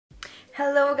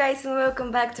Hello guys and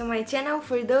welcome back to my channel.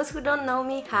 For those who don't know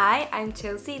me, hi, I'm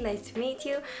Chelsea, nice to meet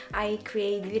you. I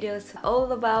create videos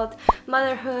all about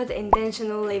motherhood,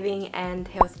 intentional living and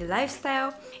healthy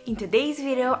lifestyle. In today's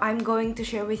video I'm going to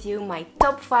share with you my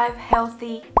top 5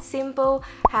 healthy, simple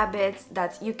habits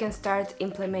that you can start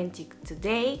implementing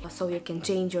today so you can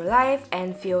change your life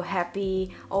and feel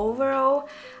happy overall.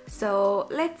 So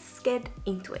let's get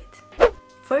into it.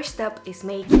 First step is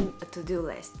making a to-do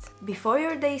list. Before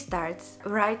your day starts,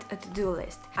 write a to-do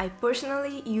list. I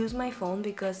personally use my phone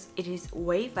because it is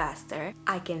way faster.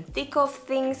 I can tick off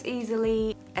things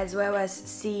easily, as well as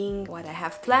seeing what I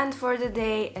have planned for the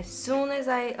day as soon as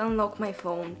I unlock my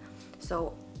phone.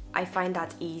 So I find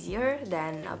that easier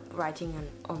than writing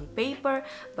on paper,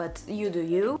 but you do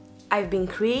you. I've been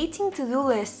creating to-do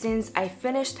lists since I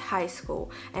finished high school,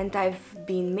 and I've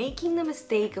been making the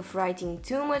mistake of writing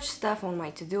too much stuff on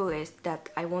my to-do list that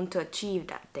I want to achieve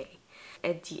that day.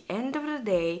 At the end of the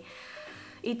day,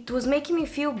 it was making me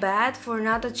feel bad for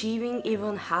not achieving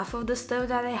even half of the stuff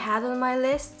that I had on my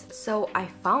list, so I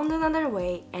found another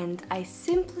way and I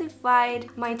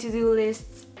simplified my to-do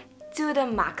lists to the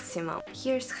maximum.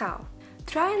 Here's how.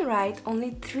 Try and write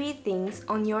only 3 things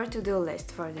on your to-do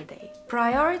list for the day.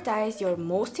 Prioritize your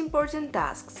most important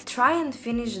tasks. Try and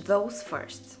finish those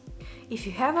first. If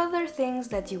you have other things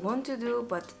that you want to do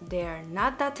but they are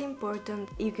not that important,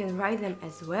 you can write them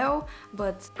as well,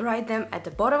 but write them at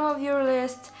the bottom of your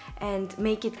list and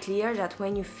make it clear that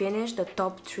when you finish the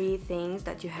top 3 things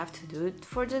that you have to do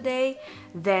for the day,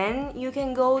 then you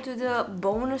can go to the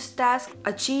bonus task.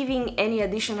 Achieving any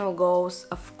additional goals,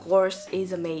 of course,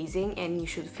 is amazing and you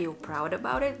should feel proud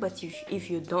about it, but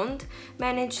if you don't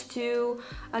manage to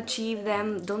achieve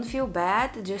them, don't feel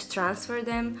bad, just transfer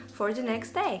them for the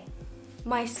next day.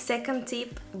 My second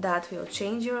tip that will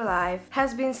change your life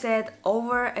has been said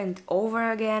over and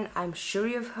over again. I'm sure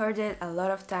you've heard it a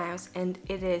lot of times, and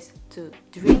it is to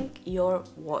drink your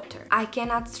water. I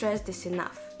cannot stress this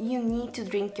enough. You need to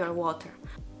drink your water.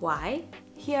 Why?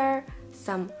 Here are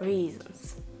some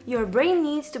reasons. Your brain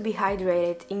needs to be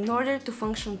hydrated in order to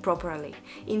function properly.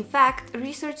 In fact,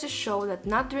 researchers show that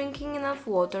not drinking enough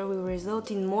water will result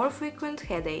in more frequent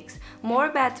headaches, more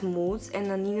bad moods,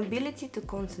 and an inability to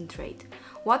concentrate.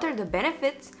 What are the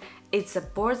benefits? It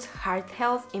supports heart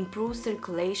health, improves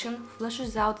circulation,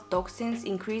 flushes out toxins,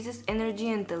 increases energy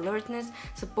and alertness,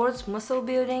 supports muscle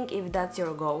building if that's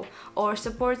your goal, or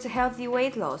supports a healthy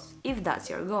weight loss if that's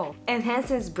your goal.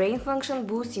 Enhances brain function,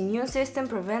 boosts immune system,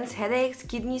 prevents headaches,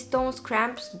 kidney stones,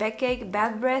 cramps, backache,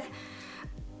 bad breath.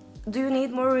 Do you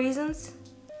need more reasons?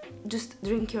 Just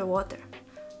drink your water.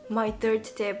 My third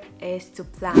tip is to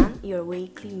plan your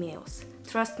weekly meals.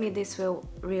 Trust me, this will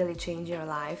really change your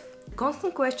life. The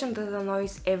constant question that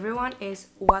annoys everyone is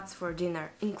what's for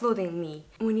dinner, including me.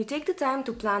 When you take the time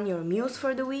to plan your meals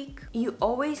for the week, you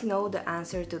always know the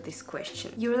answer to this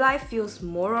question. Your life feels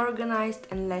more organized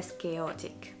and less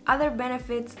chaotic. Other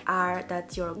benefits are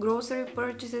that your grocery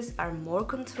purchases are more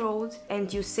controlled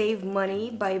and you save money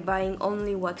by buying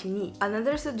only what you need.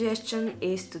 Another suggestion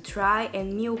is to try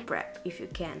and meal prep if you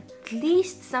can. At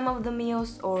least some of the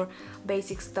meals or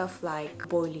basic stuff like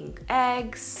boiling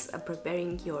eggs,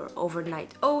 preparing your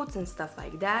overnight oats and stuff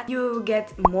like that. You will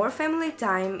get more family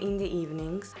time in the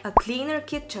evenings, a cleaner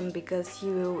kitchen because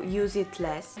you will use it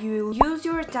less, you will use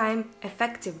your time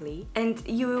effectively, and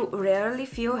you will rarely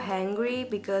feel hungry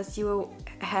because you will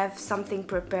have something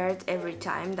prepared every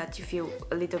time that you feel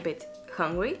a little bit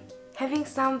hungry. Having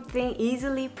something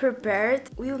easily prepared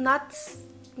will not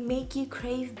make you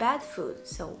crave bad food,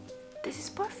 so this is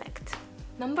perfect.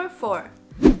 Number 4.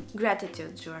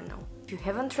 Gratitude journal. If you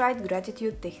haven't tried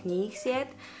gratitude techniques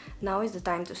yet, now is the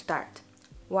time to start.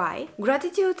 Why?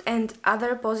 Gratitude and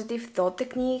other positive thought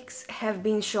techniques have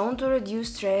been shown to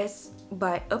reduce stress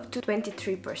by up to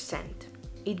 23%.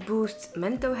 It boosts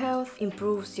mental health,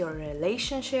 improves your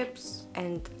relationships,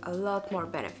 and a lot more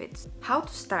benefits. How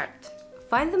to start?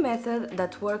 Find the method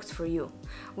that works for you,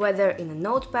 whether in a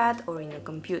notepad or in a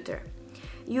computer.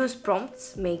 Use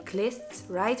prompts, make lists,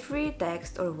 write free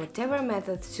text, or whatever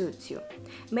method suits you.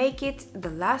 Make it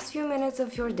the last few minutes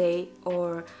of your day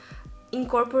or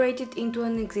incorporate it into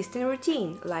an existing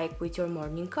routine, like with your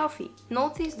morning coffee.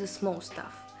 Notice the small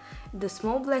stuff, the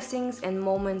small blessings and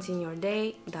moments in your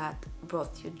day that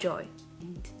brought you joy.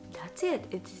 And that's it.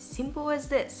 It's as simple as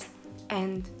this.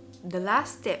 And the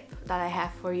last tip that I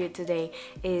have for you today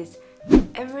is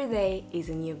every day is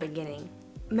a new beginning.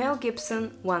 Mel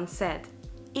Gibson once said,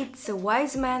 "It's a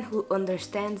wise man who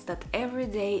understands that every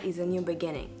day is a new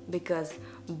beginning, because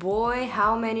boy,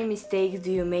 how many mistakes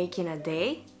do you make in a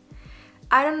day?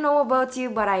 I don't know about you,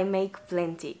 but I make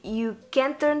plenty. You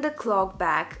can't turn the clock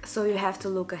back, so you have to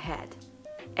look ahead.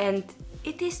 And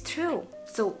it is true.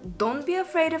 So don't be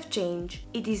afraid of change.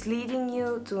 It is leading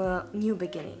you to a new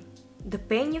beginning. The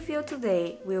pain you feel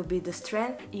today will be the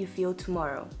strength you feel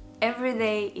tomorrow. Every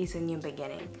day is a new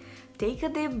beginning. Take a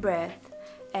deep breath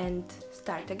and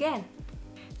start again.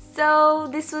 So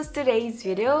this was today's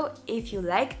video. If you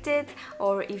liked it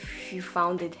or if you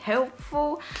found it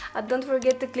helpful, don't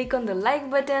forget to click on the like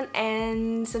button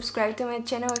and subscribe to my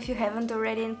channel if you haven't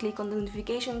already, and click on the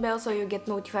notification bell so you get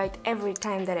notified every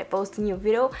time that I post a new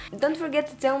video. Don't forget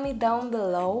to tell me down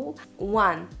below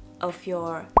one of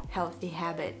your healthy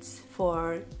habits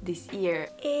for this year,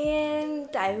 and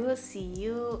I will see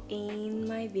you in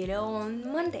my video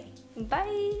on Monday.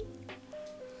 Bye!